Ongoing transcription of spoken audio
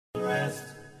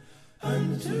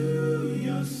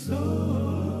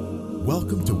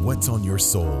Welcome to What's on Your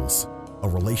Souls, a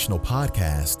relational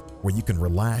podcast where you can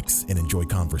relax and enjoy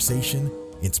conversation,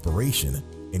 inspiration,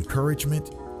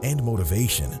 encouragement, and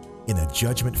motivation in a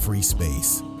judgment-free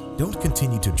space. Don't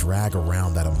continue to drag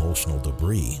around that emotional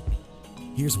debris.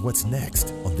 Here's what's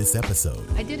next on this episode.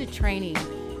 I did a training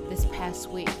this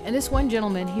past week, and this one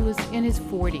gentleman, he was in his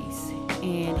 40s,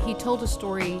 and he told a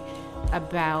story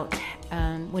about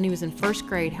when he was in first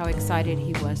grade, how excited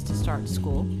he was to start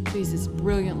school. So he's this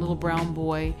brilliant little brown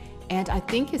boy, and I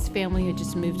think his family had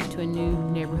just moved to a new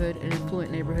neighborhood, an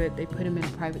affluent neighborhood. They put him in a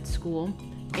private school,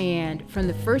 and from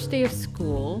the first day of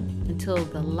school until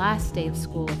the last day of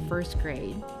school of first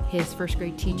grade, his first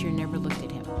grade teacher never looked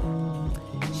at him.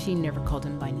 She never called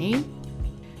him by name.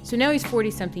 So now he's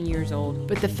 40-something years old,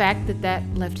 but the fact that that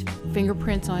left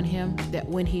fingerprints on him, that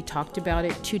when he talked about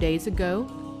it 2 days ago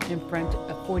in front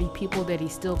of 40 people that he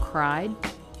still cried,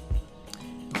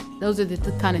 those are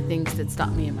the kind of things that stop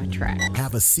me in my tracks.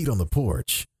 Have a seat on the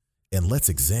porch and let's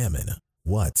examine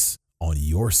what's on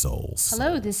your souls.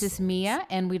 Hello, this is Mia,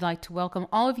 and we'd like to welcome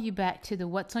all of you back to the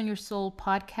What's on Your Soul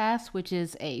podcast, which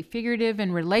is a figurative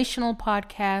and relational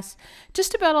podcast,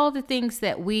 just about all the things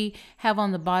that we have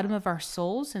on the bottom of our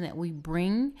souls and that we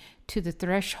bring to the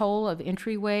threshold of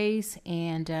entryways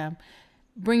and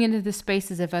bring into the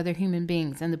spaces of other human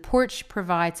beings. And the porch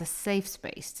provides a safe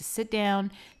space to sit down,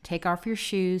 take off your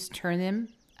shoes, turn them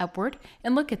upward,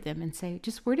 and look at them and say,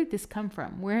 just where did this come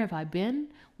from? Where have I been?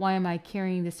 Why am I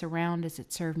carrying this around? Does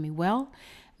it serve me well?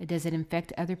 Does it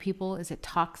infect other people? Is it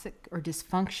toxic or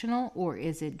dysfunctional, or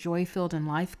is it joy-filled and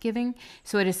life-giving?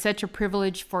 So it is such a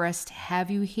privilege for us to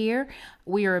have you here.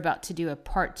 We are about to do a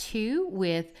part 2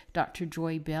 with Dr.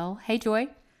 Joy Bell. Hey, Joy.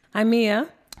 Hi, Mia.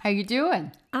 How you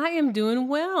doing? I am doing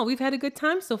well. We've had a good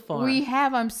time so far. We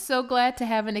have. I'm so glad to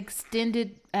have an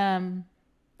extended, I'm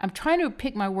trying to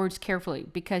pick my words carefully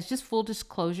because just full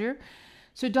disclosure.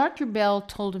 So Dr. Bell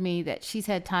told me that she's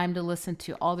had time to listen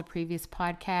to all the previous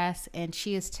podcasts, and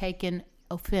she has taken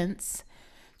offense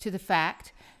to the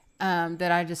fact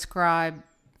that I describe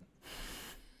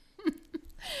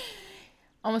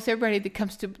almost everybody that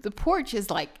comes to the porch is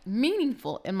like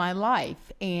meaningful in my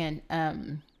life and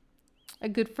a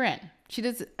good friend. She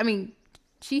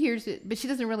hears it, but she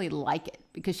doesn't really like it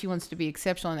because she wants to be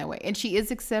exceptional in that way. And she is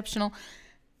exceptional.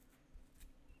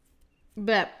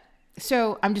 But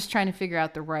so I'm just trying to figure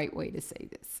out the right way to say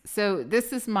this. So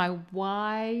this is my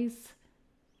wise.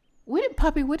 What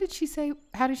did she say?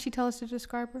 How did she tell us to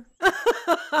describe her?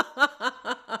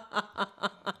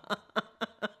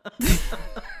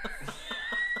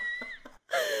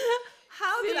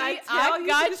 How did I tell you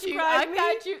to describe me? I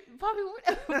got you. Poppy,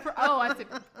 I said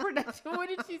production. What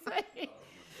did she say?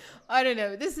 I don't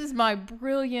know. This is my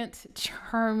brilliant,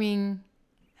 charming,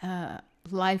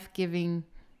 life-giving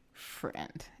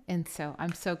friend. And so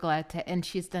I'm so glad and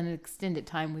she's done an extended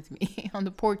time with me on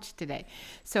the porch today.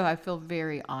 So I feel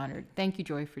very honored. Thank you,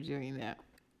 Joy, for doing that.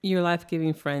 Your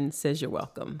life-giving friend says you're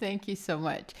welcome. Thank you so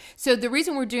much. So the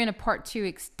reason we're doing a part 2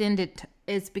 extended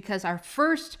is because our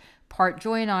first part,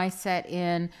 Joy and I sat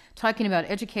in talking about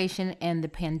education and the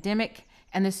pandemic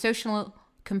and the social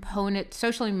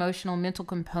emotional, mental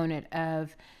component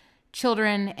of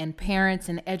children and parents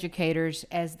and educators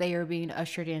as they are being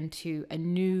ushered into a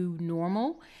new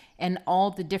normal and all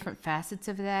the different facets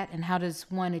of that, and how does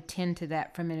one attend to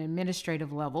that from an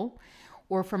administrative level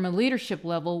or from a leadership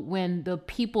level when the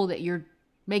people that you're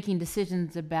making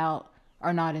decisions about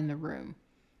are not in the room.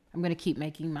 I'm going to keep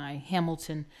making my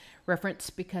Hamilton reference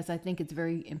because I think it's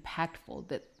very impactful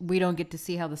that we don't get to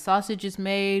see how the sausage is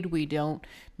made. We don't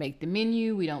make the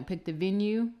menu. We don't pick the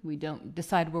venue. We don't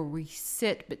decide where we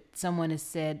sit, but someone has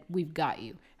said, we've got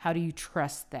you. How do you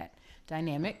trust that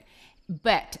dynamic?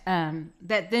 But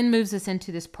that then moves us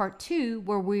into this part 2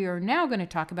 where we are now going to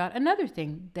talk about another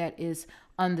thing that is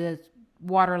on the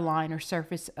waterline or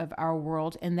surface of our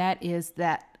world, and that is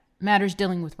that matters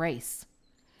dealing with race.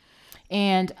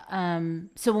 And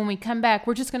so when we come back,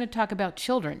 we're just going to talk about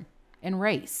children and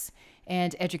race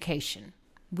and education.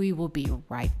 We will be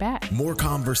right back. More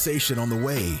conversation on the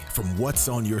way from What's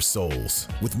on Your Souls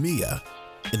with Mia.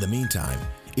 In the meantime,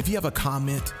 if you have a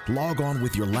comment, log on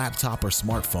with your laptop or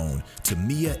smartphone to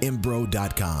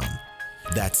miaimbroh.com.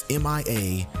 That's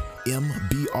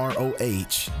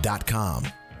miaimbroh.com.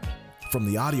 From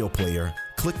the audio player,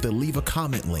 click the Leave a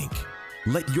Comment link.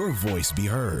 Let your voice be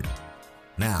heard.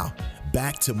 Now,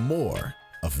 back to more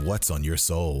of What's on Your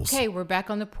Souls. Okay, we're back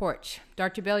on the porch.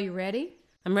 Dr. Bell, you ready?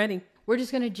 I'm ready. We're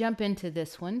just going to jump into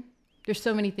this one. There's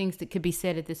so many things that could be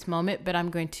said at this moment, but I'm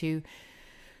going to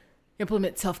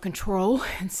implement self-control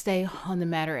and stay on the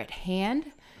matter at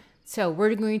hand. So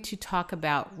we're going to talk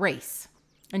about race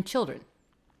and children,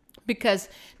 because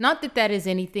not that that is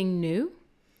anything new.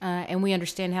 And we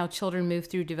understand how children move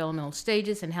through developmental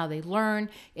stages and how they learn,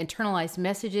 internalize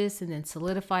messages, and then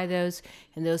solidify those.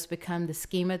 And those become the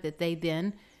schema that they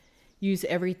then use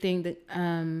everything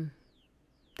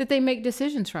that they make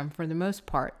decisions from, for the most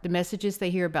part. The messages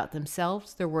they hear about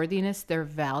themselves, their worthiness, their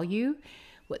value,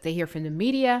 what they hear from the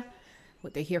media,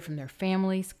 what they hear from their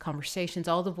families, conversations,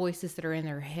 all the voices that are in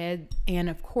their head, and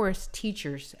of course,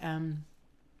 teachers.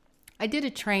 I did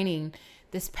a training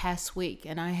this past week,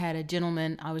 and I had a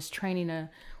gentleman, I was training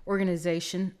a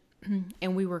organization,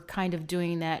 and we were kind of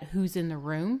doing that who's in the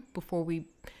room before we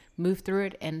moved through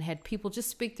it, and had people just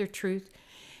speak their truth.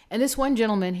 And this one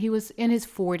gentleman, he was in his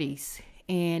 40s,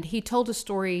 and he told a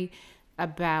story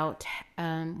about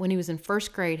when he was in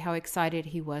first grade, how excited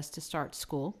he was to start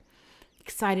school,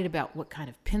 excited about what kind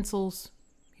of pencils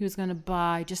he was going to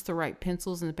buy, just the right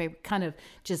pencils and the paper, kind of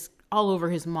just all over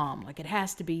his mom, like it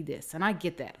has to be this. And I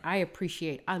get that. I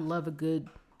love a good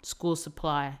school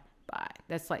supply buy.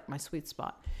 That's like my sweet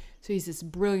spot. So he's this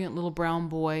brilliant little brown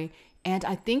boy. And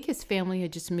I think his family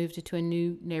had just moved into a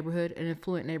new neighborhood, an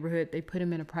affluent neighborhood. They put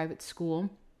him in a private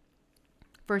school,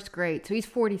 first grade. So he's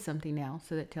 40 something now.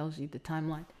 So that tells you the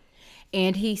timeline.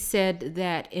 And he said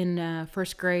that in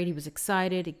first grade, he was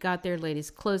excited. He got there, laid his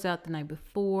clothes out the night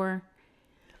before.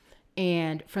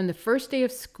 And from the first day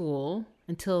of school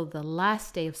until the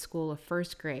last day of school of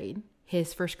first grade,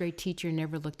 his first grade teacher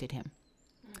never looked at him.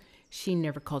 She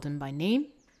never called him by name.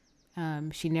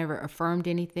 She never affirmed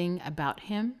anything about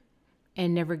him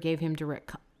and never gave him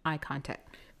direct eye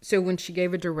contact. So when she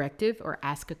gave a directive or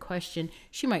asked a question,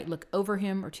 she might look over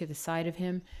him or to the side of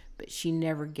him, but she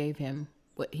never gave him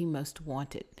what he most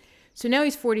wanted. So now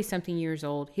he's 40-something years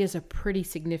old. He has a pretty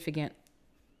significant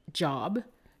job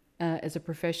as a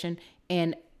profession,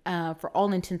 and for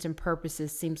all intents and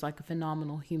purposes, seems like a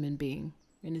phenomenal human being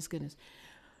in his goodness.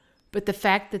 But the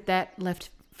fact that that left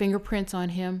fingerprints on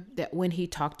him, that when he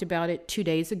talked about it 2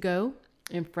 days ago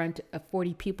in front of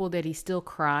 40 people, that he still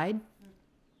cried,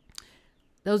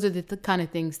 those are the kind of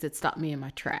things that stop me in my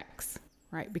tracks,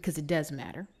 right? Because it does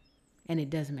matter, and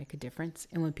it does make a difference.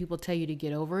 And when people tell you to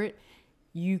get over it,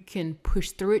 you can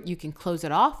push through it, you can close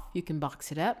it off, you can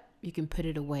box it up, you can put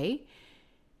it away,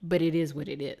 but it is what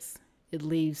it is. It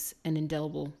leaves an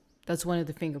indelible, that's one of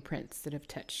the fingerprints that have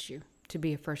touched you to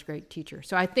be a first grade teacher.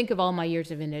 So I think of all my years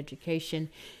of in education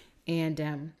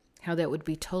and how that would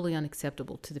be totally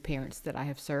unacceptable to the parents that I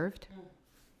have served,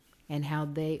 and how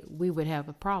we would have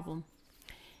a problem.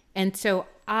 And so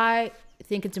I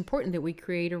think it's important that we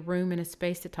create a room and a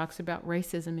space that talks about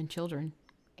racism in children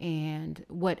and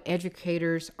what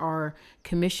educators are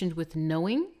commissioned with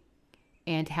knowing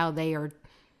and how they are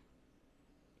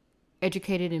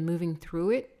educated and moving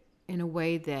through it in a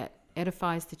way that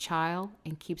edifies the child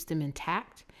and keeps them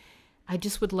intact. I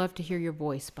just would love to hear your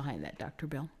voice behind that, Dr.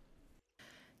 Bill.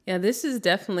 Yeah, this is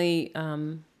definitely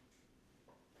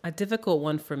a difficult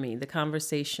one for me, the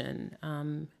conversation.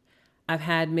 I've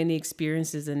had many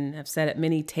experiences and have sat at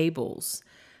many tables.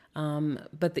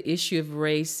 But the issue of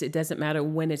race, it doesn't matter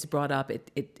when it's brought up.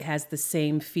 It has the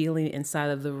same feeling inside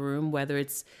of the room, whether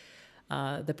it's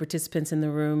the participants in the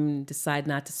room decide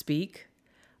not to speak.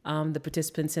 The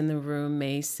participants in the room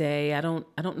may say, I don't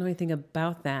know anything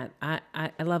about that. I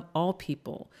love all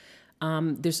people.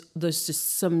 There's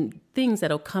just some things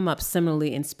that'll come up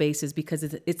similarly in spaces because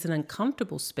it's an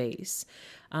uncomfortable space.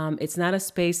 It's not a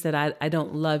space that I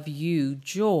don't love you,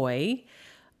 joy,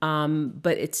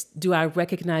 but it's, do I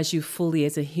recognize you fully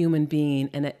as a human being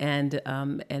and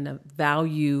a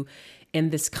value in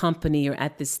this company or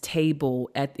at this table,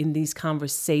 in these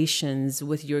conversations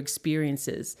with your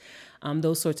experiences,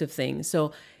 those sorts of things.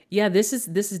 So yeah, this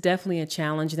is definitely a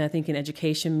challenge. And I think in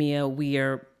education, Mia, we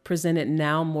are presented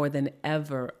now more than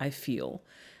ever, I feel,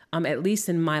 at least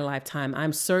in my lifetime.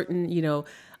 I'm certain,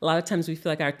 a lot of times we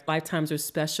feel like our lifetimes are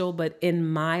special, but in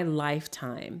my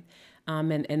lifetime,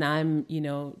 and I'm,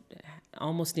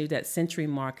 almost near that century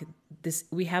mark,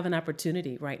 we have an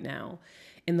opportunity right now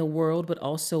in the world, but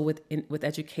also with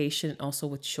education, also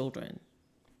with children.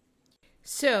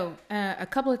 So a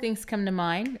couple of things come to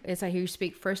mind as I hear you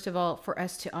speak. First of all, for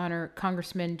us to honor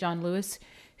Congressman John Lewis,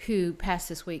 who passed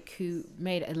this week, who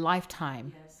made a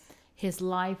lifetime. Yes. His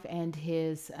life and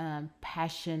his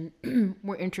passion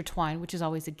were intertwined, which is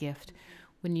always a gift.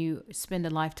 When you spend a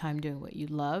lifetime doing what you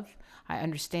love, I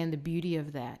understand the beauty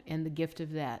of that and the gift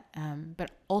of that,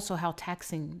 but also how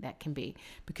taxing that can be,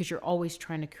 because you're always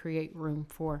trying to create room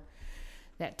for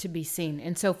that to be seen.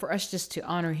 And so for us just to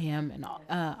honor him and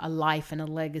a life and a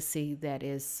legacy that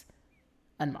is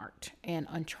unmarked and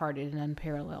uncharted and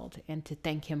unparalleled, and to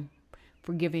thank him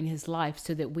for giving his life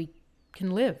so that we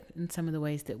can live in some of the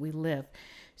ways that we live.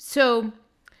 So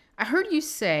I heard you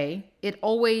say it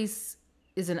always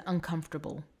is an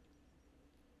uncomfortable,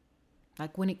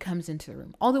 like when it comes into the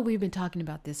room. Although we've been talking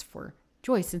about this for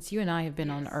Joy since you and I have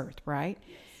been on earth, right?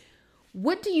 Yes.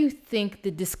 What do you think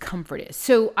the discomfort is?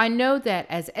 So I know that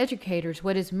as educators,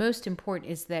 what is most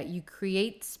important is that you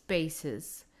create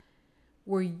spaces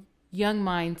where young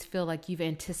minds feel like you've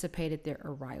anticipated their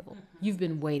arrival. You've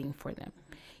been waiting for them.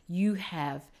 You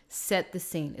have set the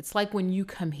scene. It's like when you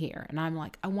come here and I'm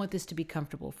like, I want this to be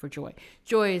comfortable for Joy.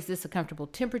 Joy, is this a comfortable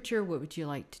temperature? What would you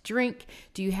like to drink?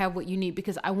 Do you have what you need?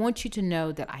 Because I want you to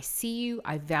know that I see you,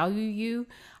 I value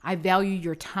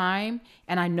your time,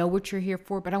 and I know what you're here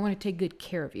for, but I want to take good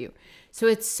care of you. So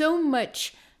it's so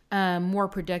much more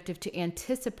productive to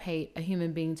anticipate a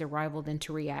human being's arrival than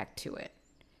to react to it,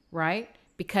 right?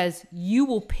 Because you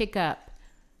will pick up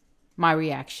my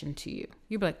reaction to you.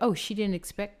 You'll be like, oh, she didn't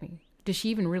expect me. Does she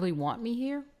even really want me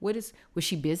here? Was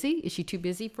she busy? Is she too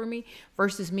busy for me?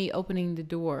 Versus me opening the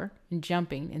door and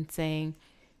jumping and saying,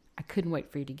 I couldn't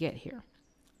wait for you to get here.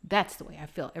 That's the way I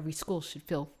feel every school should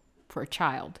feel for a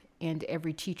child, and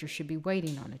every teacher should be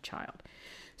waiting on a child.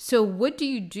 So what do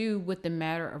you do with the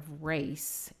matter of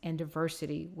race and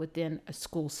diversity within a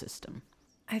school system?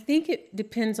 I think it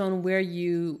depends on where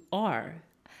you are.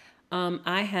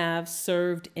 I have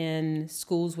served in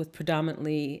schools with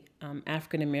predominantly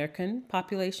African-American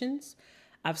populations.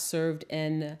 I've served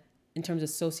in terms of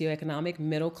socioeconomic,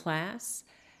 middle class.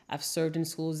 I've served in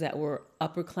schools that were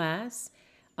upper class.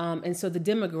 And so the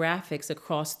demographics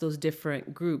across those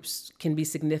different groups can be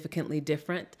significantly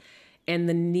different, and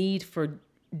the need for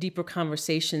deeper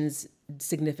conversations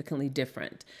significantly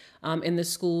different. In the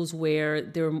schools where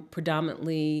there were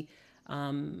predominantly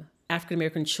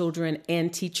African-American children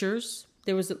and teachers,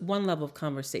 there was one level of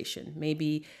conversation,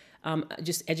 maybe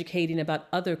just educating about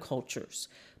other cultures.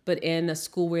 But in a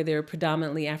school where there are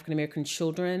predominantly African-American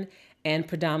children and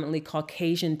predominantly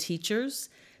Caucasian teachers,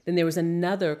 then there was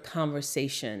another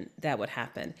conversation that would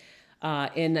happen.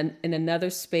 In another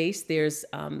space, there's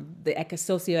the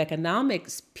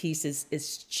socioeconomics piece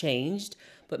is changed,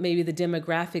 but maybe the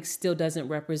demographics still doesn't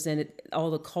represent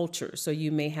all the cultures. So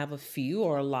you may have a few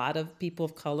or a lot of people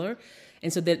of color.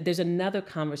 And so there's another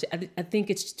conversation. I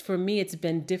think for me, it's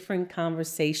been different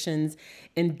conversations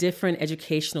in different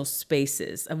educational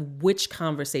spaces of which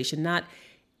conversation, not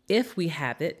if we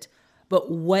have it, but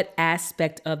what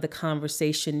aspect of the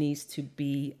conversation needs to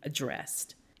be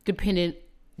addressed. Dependent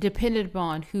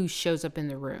upon who shows up in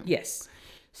the room. Yes.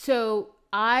 So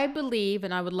I believe,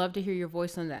 and I would love to hear your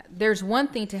voice on that, there's one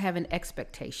thing to have an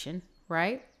expectation,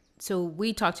 right? So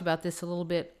we talked about this a little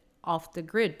bit off the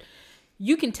grid.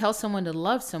 You can tell someone to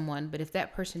love someone, but if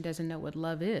that person doesn't know what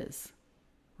love is,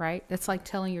 right? That's like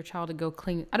telling your child to go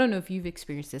clean. I don't know if you've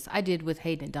experienced this. I did with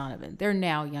Hayden and Donovan. They're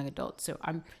now young adults, so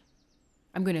I'm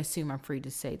going to assume I'm free to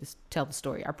say this, tell the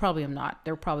story. I probably am not.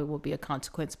 There probably will be a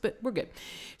consequence, but we're good.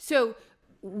 So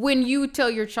when you tell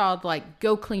your child, like,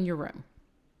 go clean your room,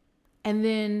 and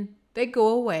then they go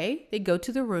away, they go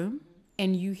to the room,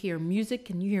 and you hear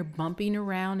music and you hear bumping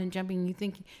around and jumping, and you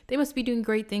think they must be doing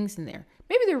great things in there.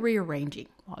 Maybe they're rearranging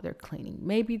while they're cleaning.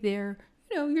 Maybe they're,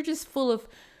 you're just full of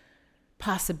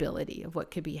possibility of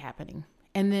what could be happening.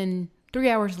 And then 3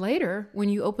 hours later, when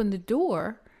you open the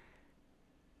door,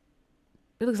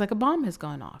 it looks like a bomb has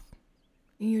gone off.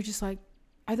 And you're just like,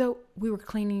 I thought we were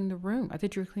cleaning the room. I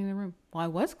thought you were cleaning the room. Well, I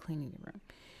was cleaning the room.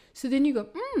 So then you go,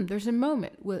 there's a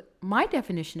moment with my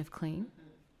definition of clean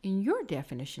and your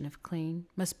definition of clean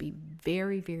must be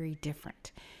very, very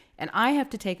different. And I have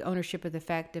to take ownership of the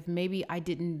fact that maybe I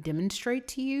didn't demonstrate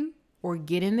to you or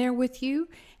get in there with you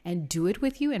and do it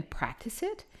with you and practice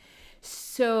it.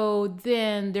 So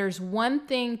then there's one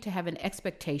thing to have an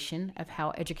expectation of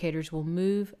how educators will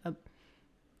move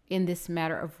in this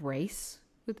matter of race.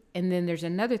 And then there's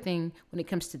another thing when it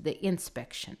comes to the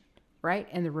inspection, right?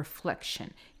 And the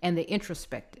reflection and the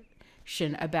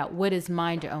introspection about what is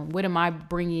mine to own. What am I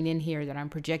bringing in here that I'm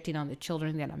projecting on the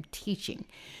children that I'm teaching?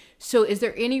 So is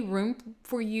there any room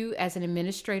for you as an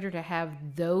administrator to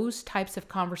have those types of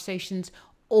conversations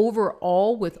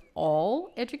overall with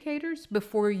all educators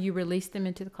before you release them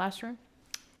into the classroom?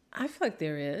 I feel like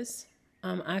there is.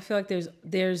 I feel like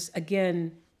there's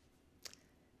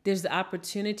the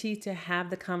opportunity to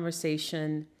have the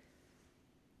conversation.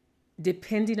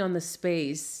 Depending on the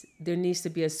space, there needs to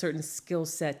be a certain skill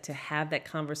set to have that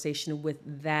conversation with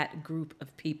that group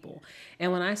of people.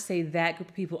 And when I say that group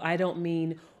of people, I don't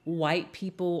mean white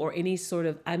people or any sort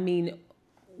of, I mean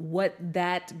what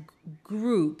that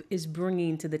group is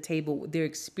bringing to the table, their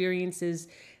experiences,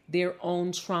 their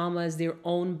own traumas, their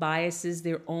own biases,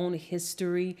 their own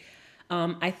history.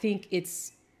 I think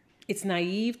it's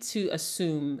naive to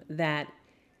assume that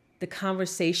the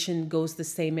conversation goes the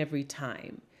same every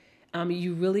time.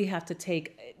 You really have to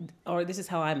take, or this is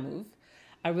how I move.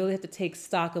 I really have to take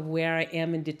stock of where I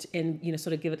am and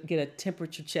sort of get a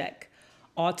temperature check,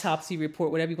 autopsy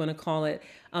report, whatever you want to call it,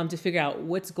 to figure out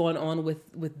what's going on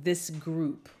with this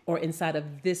group or inside of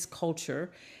this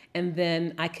culture. And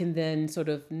then I can then sort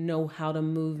of know how to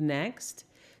move next.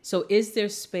 So is there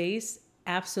space?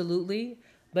 Absolutely.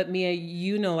 But Mia,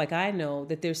 like I know,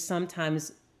 that there's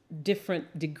sometimes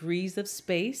different degrees of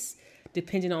space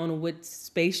depending on what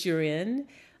space you're in.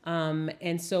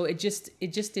 And so it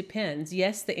just depends.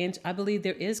 Yes, I believe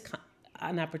there is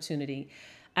an opportunity.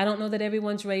 I don't know that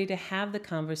everyone's ready to have the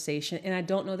conversation, and I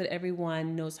don't know that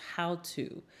everyone knows how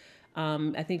to.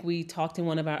 I think we talked in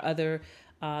one of our other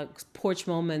porch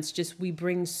moments, we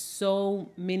bring so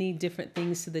many different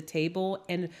things to the table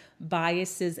and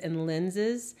biases and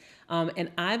lenses. And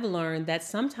I've learned that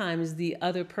sometimes the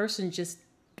other person just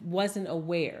wasn't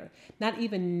aware, not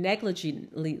even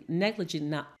negligent,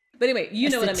 not. But anyway, you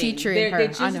know what I mean.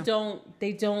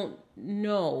 They don't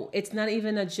know. It's not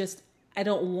even I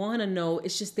don't want to know.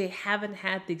 It's just they haven't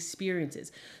had the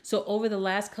experiences. So over the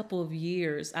last couple of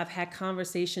years, I've had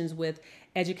conversations with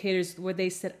educators where they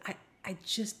said, I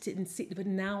just didn't see it, but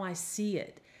now I see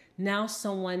it. Now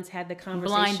someone's had the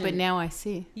conversation. Blind, but now I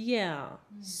see. Yeah.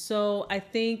 So I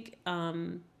think,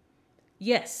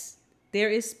 yes, there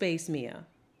is space, Mia.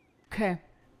 Okay.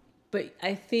 But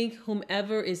I think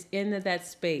whomever is in that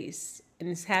space and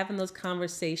is having those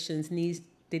conversations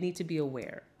they need to be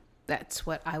aware. That's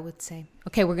what I would say.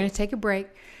 Okay, we're going to take a break.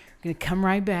 We're going to come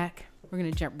right back. We're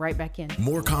going to jump right back in.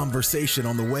 More conversation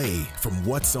on the way from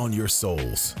What's on Your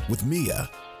Souls with Mia.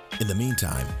 In the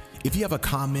meantime, if you have a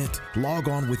comment, log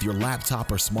on with your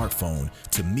laptop or smartphone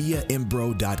to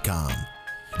miambroh.com.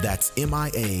 That's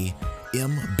miambroh.com.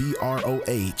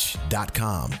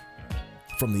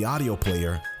 From the audio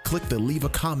player, click the Leave a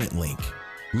Comment link.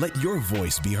 Let your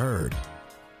voice be heard.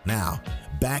 Now,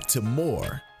 back to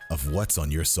more of What's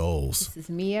on Your Souls. This is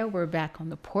Mia. We're back on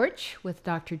the porch with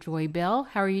Dr. Joy Bell.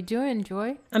 How are you doing,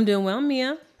 Joy? I'm doing well,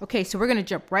 Mia. Okay, so we're going to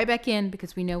jump right back in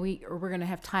because we know we're going to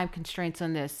have time constraints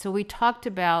on this. So we talked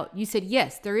about, you said,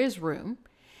 yes, there is room.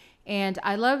 And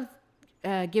I love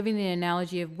giving the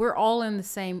analogy of we're all in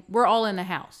the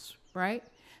house, right?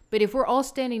 But if we're all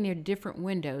standing near different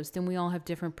windows, then we all have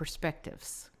different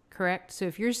perspectives, correct? So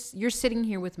if you're sitting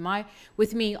here with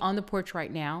me on the porch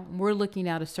right now, and we're looking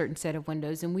out a certain set of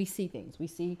windows and we see things. We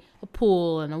see a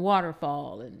pool and a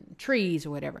waterfall and trees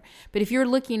or whatever. But if you're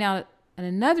looking out at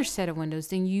another set of windows,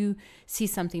 then you see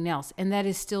something else. And that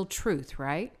is still truth,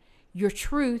 right? Your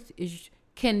truth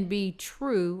can be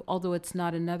true, although it's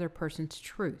not another person's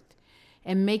truth.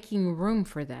 And making room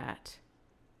for that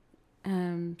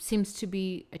seems to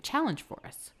be a challenge for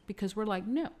us because we're like,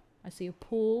 no, I see a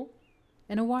pool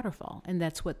and a waterfall, and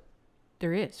that's what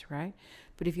there is, right?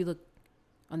 But if you look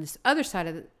on this other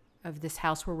side of this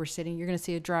house where we're sitting, you're going to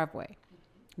see a driveway,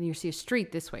 and you see a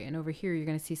street this way, and over here you're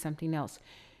going to see something else.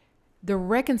 The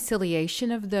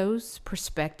reconciliation of those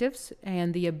perspectives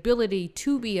and the ability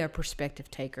to be a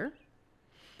perspective taker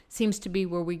seems to be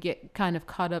where we get kind of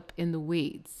caught up in the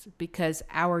weeds because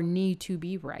our need to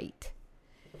be right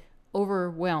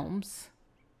overwhelms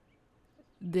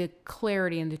the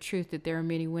clarity and the truth that there are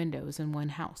many windows in one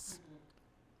house.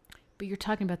 But you're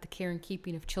talking about the care and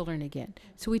keeping of children again.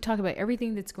 So we talk about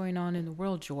everything that's going on in the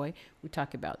world, Joy. We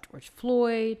talk about George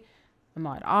Floyd,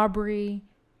 Ahmaud Arbery,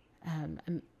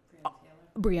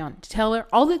 Breonna Taylor,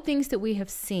 all the things that we have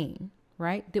seen,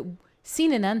 right? That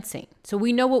seen and unseen. So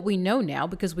we know what we know now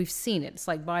because we've seen it. It's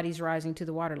like bodies rising to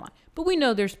the waterline. But we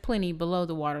know there's plenty below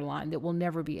the waterline that will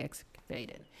never be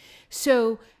excavated.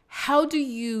 So how do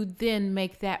you then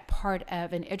make that part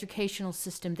of an educational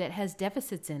system that has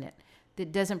deficits in it,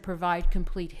 that doesn't provide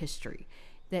complete history,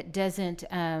 that doesn't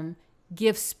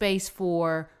give space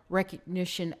for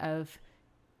recognition of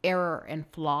error and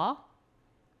flaw,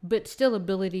 but still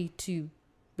ability to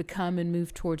become and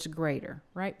move towards greater,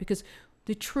 right? Because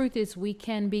the truth is we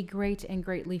can be great and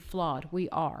greatly flawed. We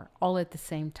are, all at the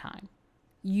same time.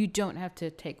 You don't have to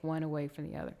take one away from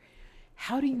the other.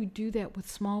 How do you do that with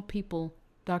small people,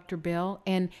 Dr. Bell?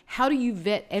 And how do you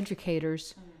vet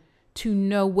educators to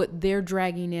know what they're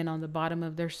dragging in on the bottom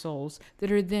of their souls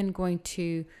that are then going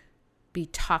to be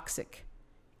toxic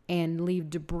and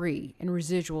leave debris and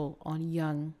residual on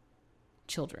young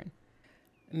children?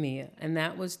 Mia, and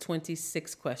that was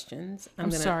 26 questions. I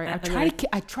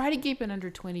try to keep it under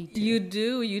 22. You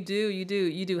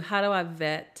do. How do I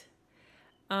vet?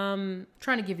 Trying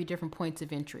to give you different points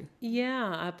of entry.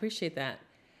 Yeah, I appreciate that.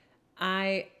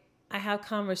 I have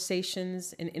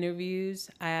conversations and interviews.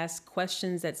 I ask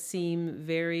questions that seem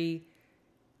very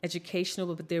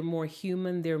educational, but they're more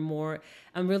human.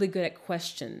 I'm really good at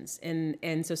questions.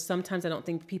 And so sometimes I don't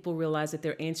think people realize that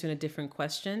they're answering a different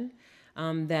question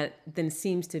that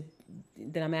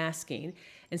I'm asking.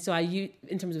 And so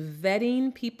in terms of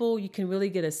vetting people, you can really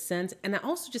get a sense. And I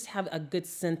also just have a good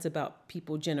sense about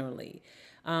people generally.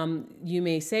 You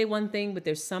may say one thing, but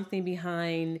there's something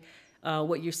behind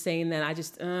what you're saying that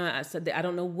I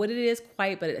don't know what it is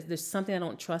quite, but there's something I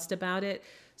don't trust about it.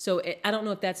 So I don't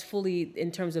know if that's fully in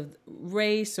terms of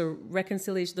race or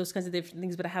reconciliation, those kinds of different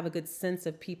things, but I have a good sense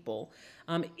of people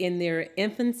in their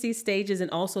infancy stages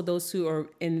and also those who are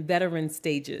in veteran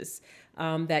stages.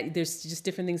 That there's just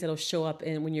different things that'll show up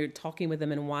when you're talking with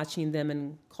them and watching them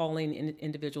and calling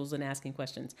individuals and asking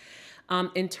questions.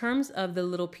 In terms of the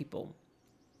little people,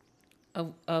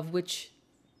 of which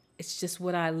it's just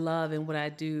what I love and what I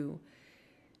do.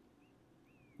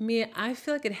 Mia, I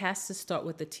feel like it has to start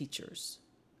with the teachers.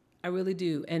 I really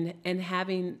do. And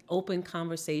having open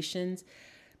conversations,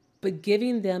 but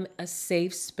giving them a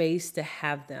safe space to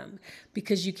have them,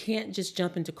 because you can't just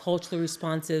jump into culturally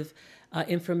responsive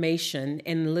information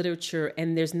and literature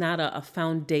and there's not a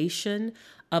foundation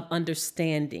of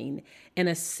understanding and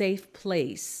a safe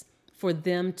place for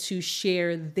them to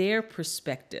share their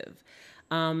perspective.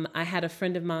 I had a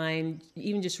friend of mine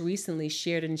even just recently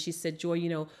shared it, and she said,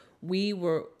 Joy, we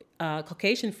were a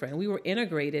Caucasian friend. We were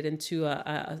integrated into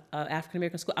a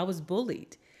African-American school. I was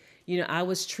bullied. I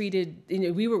was treated,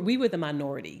 we were the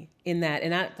minority in that.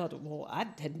 And I thought, well, I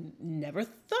had never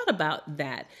thought about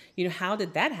that. How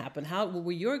did that happen? What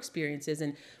were your experiences?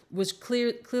 And was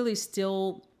clearly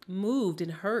still moved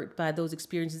and hurt by those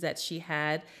experiences that she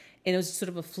had. And it was sort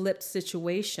of a flipped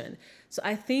situation. So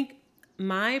I think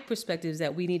my perspective is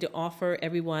that we need to offer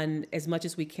everyone as much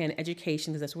as we can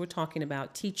education, because that's what we're talking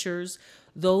about. Teachers,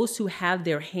 those who have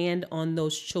their hand on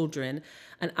those children,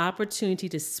 an opportunity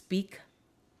to speak,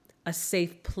 a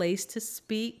safe place to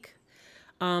speak.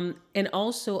 And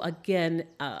also, again,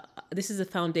 this is a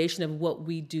foundation of what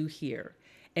we do here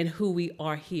and who we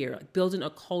are here, building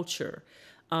a culture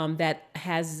that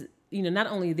has, not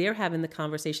only they're having the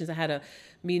conversations. I had a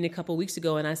meeting a couple of weeks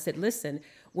ago and I said, listen,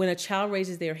 when a child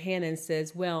raises their hand and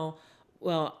says, well,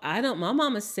 my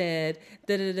mama said,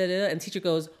 da-da-da-da, and teacher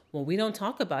goes, well, we don't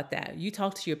talk about that. You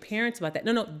talk to your parents about that.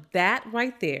 No, that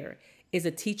right there is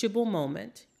a teachable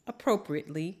moment,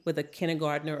 appropriately with a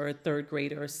kindergartner or a third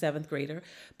grader or a seventh grader,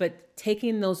 but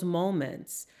taking those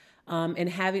moments and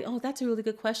having, that's a really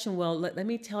good question. Well, let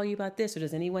me tell you about this. Or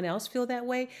does anyone else feel that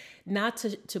way? Not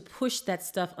to push that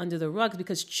stuff under the rug,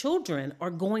 because children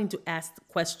are going to ask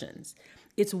questions.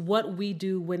 It's what we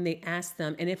do when they ask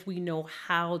them and if we know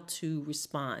how to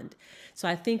respond. So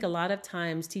I think a lot of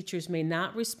times teachers may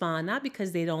not respond, not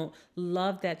because they don't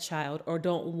love that child or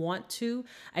don't want to.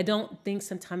 I don't think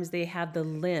sometimes they have the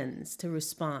lens to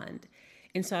respond.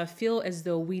 And so I feel as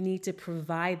though we need to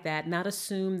provide that, not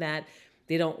assume that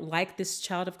they don't like this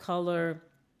child of color,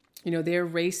 they're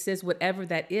racist, whatever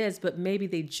that is, but maybe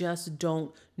they just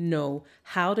don't know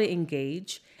how to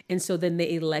engage. And so then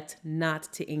they elect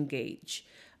not to engage.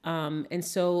 And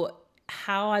so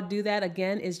how I do that,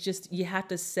 again, is just you have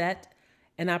to set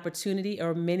an opportunity,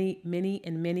 or many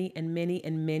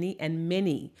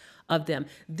of them.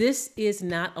 This is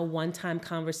not a one-time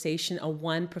conversation, a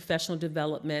one professional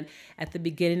development at the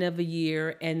beginning of a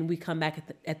year and we come back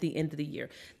at the end of the year.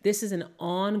 This is an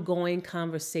ongoing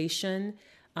conversation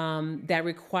that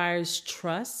requires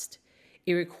trust.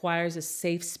 It requires a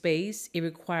safe space. It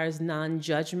requires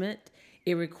non-judgment.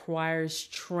 It requires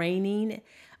training.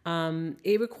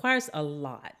 It requires a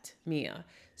lot, Mia.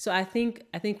 So I think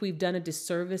we've done a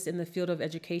disservice in the field of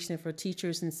education for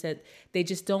teachers and said they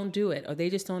just don't do it, or they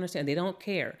just don't understand, they don't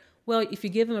care. Well, if you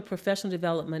give them a professional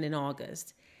development in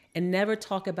August and never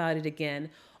talk about it again,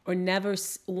 or never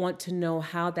want to know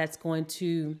how that's going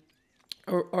to,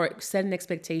 or set an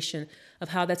expectation of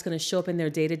how that's going to show up in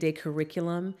their day-to-day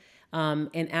curriculum,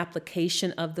 and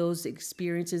application of those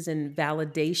experiences and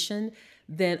validation,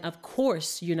 then of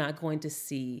course you're not going to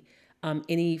see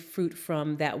any fruit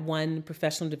from that one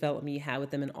professional development you had with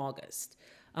them in August.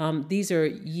 These are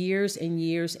years and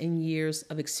years and years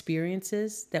of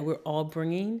experiences that we're all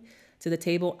bringing to the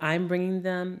table. I'm bringing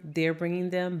them, they're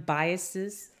bringing them,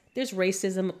 biases. There's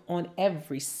racism on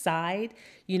every side,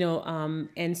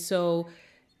 and so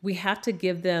we have to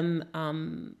give them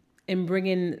and bring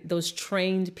in those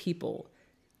trained people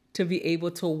to be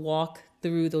able to walk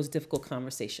through those difficult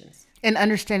conversations. And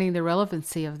understanding the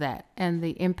relevancy of that and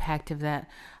the impact of that.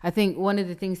 I think one of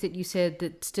the things that you said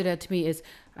that stood out to me is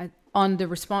on the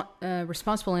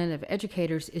responsible end of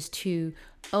educators is to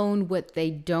own what they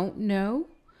don't know,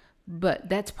 but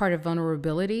that's part of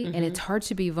vulnerability. And it's hard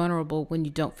to be vulnerable when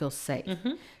you don't feel safe.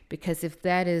 Because if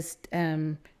that is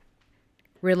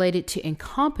related to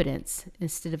incompetence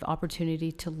instead of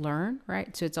opportunity to learn,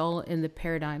 right? So it's all in the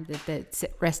paradigm that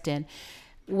rest in.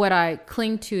 What I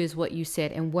cling to is what you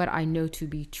said, and what I know to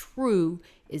be true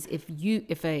is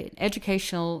if an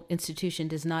educational institution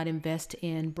does not invest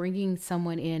in bringing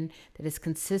someone in that is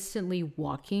consistently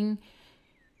walking,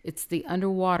 it's the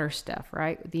underwater stuff,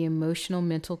 right? The emotional,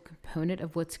 mental component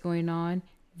of what's going on,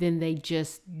 then they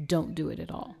just don't do it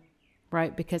at all,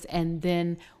 right? And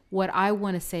then what I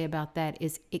want to say about that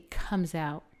is it comes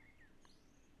out.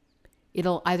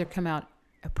 It'll either come out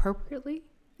appropriately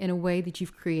in a way that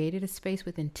you've created a space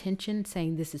with intention,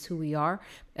 saying this is who we are.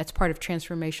 That's part of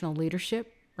transformational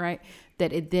leadership, right?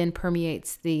 That it then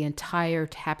permeates the entire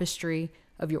tapestry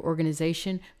of your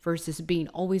organization versus being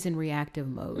always in reactive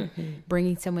mode,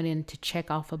 bringing someone in to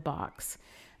check off a box,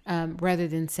 rather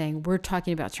than saying we're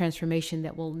talking about transformation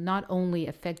that will not only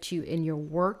affect you in your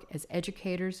work as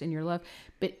educators in your love,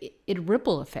 but it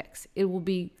ripple effects. It will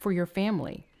be for your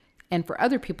family and for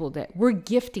other people that we're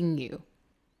gifting you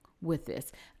with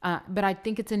this. But I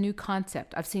think it's a new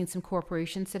concept. I've seen some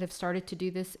corporations that have started to do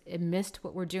this and missed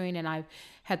what we're doing. And I've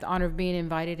had the honor of being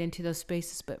invited into those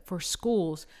spaces. But for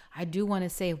schools, I do want to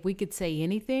say, if we could say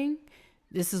anything,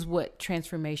 this is what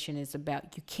transformation is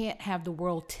about. You can't have the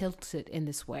world tilted in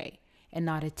this way and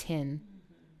not attend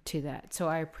to that. So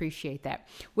I appreciate that.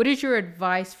 What is your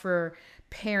advice for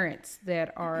parents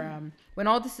that are, when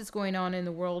all this is going on in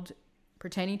the world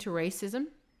pertaining to racism,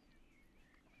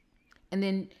 and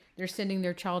then they're sending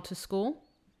their child to school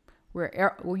where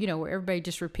everybody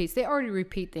just repeats. They already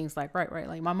repeat things like, right.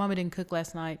 Like my mama didn't cook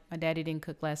last night. My daddy didn't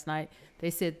cook last night. They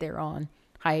said they're on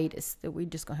hiatus, that we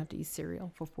just going to have to eat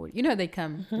cereal for 40. They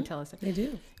come and tell us that. They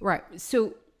do. Right.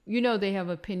 So, they have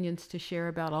opinions to share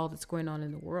about all that's going on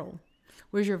in the world.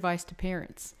 What is your advice to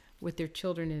parents with their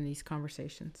children in these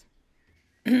conversations?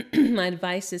 My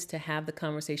advice is to have the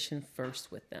conversation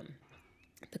first with them.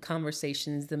 The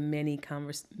conversations, the many,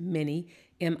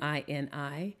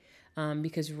 M-I-N-I,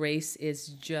 because race is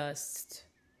just,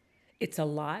 it's a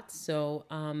lot. So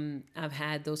I've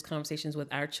had those conversations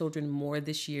with our children more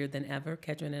this year than ever,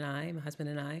 Kedron and I, my husband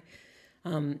and I.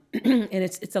 And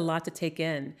it's a lot to take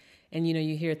in. And,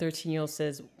 you hear a 13-year-old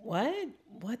says, what?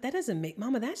 That doesn't make,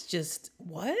 Mama, that's just,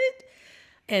 what?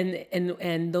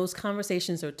 And those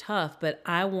conversations are tough, but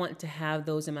I want to have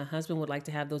those, and my husband would like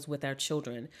to have those with our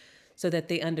children, so that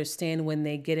they understand when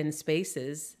they get in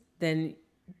spaces, then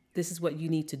this is what you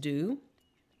need to do.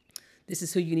 This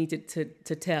is who you need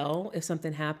to tell if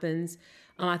something happens.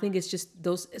 I think it's just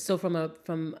those. So from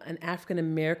an African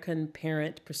American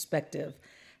parent perspective,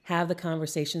 have the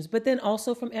conversations, but then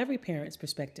also from every parent's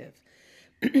perspective.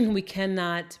 We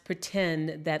cannot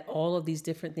pretend that all of these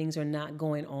different things are not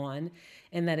going on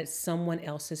and that it's someone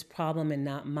else's problem and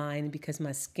not mine because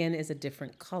my skin is a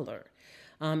different color.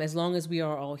 As long as we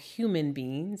are all human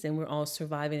beings and we're all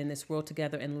surviving in this world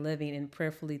together and living and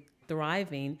prayerfully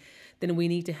thriving, then we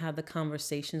need to have the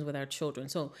conversations with our children.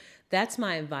 So that's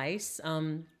my advice.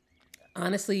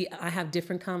 Honestly, I have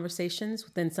different conversations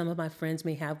than some of my friends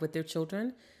may have with their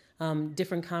children.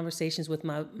 Different conversations with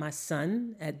my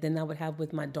son than I would have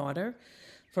with my daughter,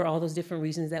 for all those different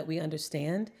reasons that we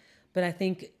understand. But I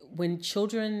think when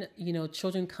children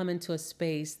come into a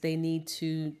space, they need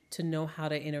to know how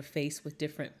to interface with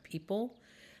different people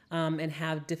and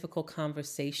have difficult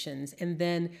conversations. And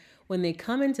then when they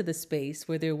come into the space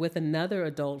where they're with another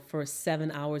adult for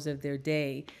 7 hours of their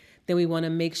day, then we want to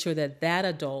make sure that that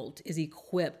adult is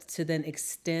equipped to then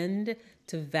extend,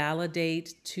 to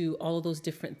validate, to all of those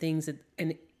different things.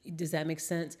 And does that make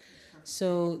sense?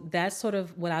 So that's sort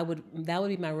of that would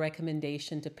be my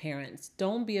recommendation to parents.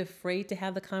 Don't be afraid to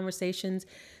have the conversations,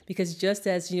 because just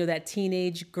as, that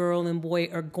teenage girl and boy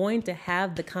are going to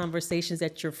have the conversations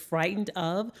that you're frightened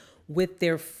of with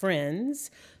their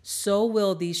friends, so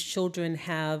will these children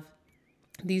have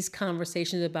these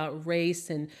conversations about race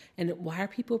and why are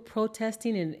people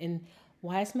protesting and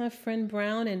why is my friend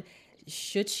brown and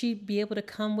should she be able to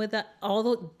come with us?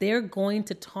 Although they're going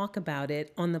to talk about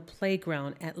it on the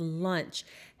playground, at lunch.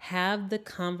 Have the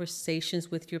conversations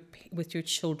with your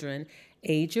children,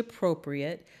 age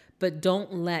appropriate, but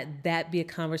don't let that be a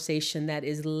conversation that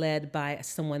is led by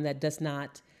someone that does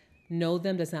not know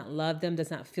them, does not love them, does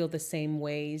not feel the same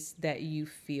ways that you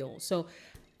feel. So,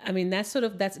 I mean, that's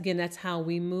how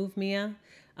we move, Mia.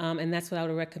 And that's what I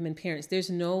would recommend parents. There's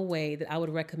no way that I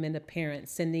would recommend a parent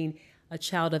sending a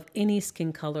child of any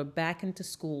skin color back into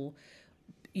school.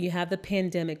 You have the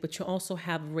pandemic, but you also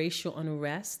have racial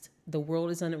unrest. The world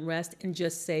is unrest, and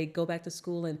just say, go back to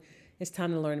school and it's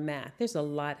time to learn math. There's a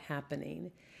lot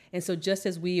happening. And so just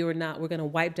as we're going to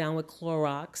wipe down with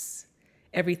Clorox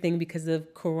everything because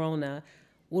of Corona,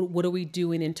 what are we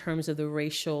doing in terms of the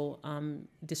racial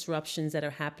disruptions that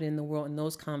are happening in the world and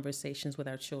those conversations with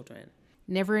our children?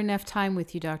 Never enough time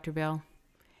with you, Dr. Bell.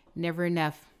 Never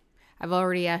enough. I've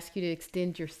already asked you to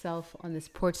extend yourself on this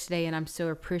porch today, and I'm so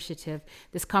appreciative.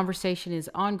 This conversation is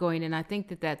ongoing, and I think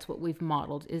that that's what we've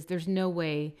modeled, is there's no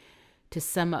way to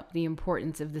sum up the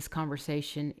importance of this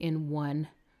conversation in one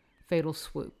fatal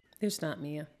swoop. There's not,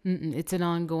 Mia. It's an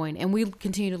ongoing, and we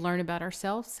continue to learn about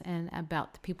ourselves and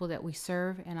about the people that we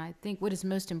serve. And I think what is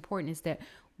most important is that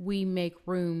we make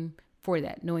room for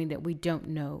that, knowing that we don't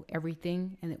know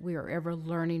everything and that we are ever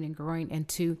learning and growing, and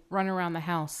to run around the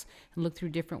house and look through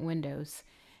different windows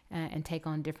and take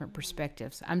on different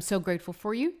perspectives. I'm so grateful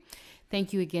for you.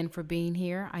 Thank you again for being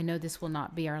here. I know this will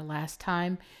not be our last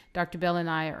time. Dr. Bell and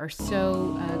I are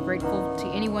so grateful to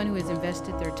anyone who has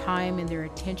invested their time and their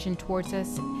attention towards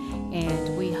us.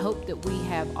 And we hope that we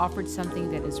have offered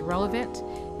something that is relevant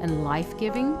and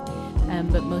life-giving.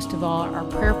 But most of all, our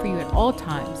prayer for you at all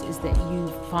times is that you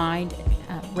find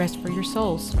rest for your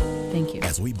souls. Thank you.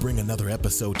 As we bring another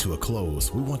episode to a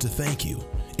close, we want to thank you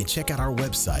and check out our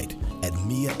website at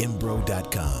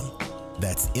miaimbroh.com.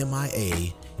 That's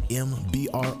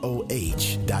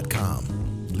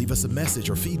miaimbroh.com. Leave us a message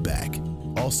or feedback.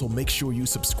 Also, make sure you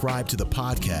subscribe to the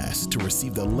podcast to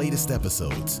receive the latest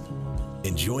episodes.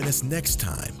 And join us next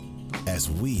time as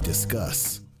we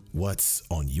discuss what's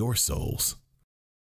on your souls.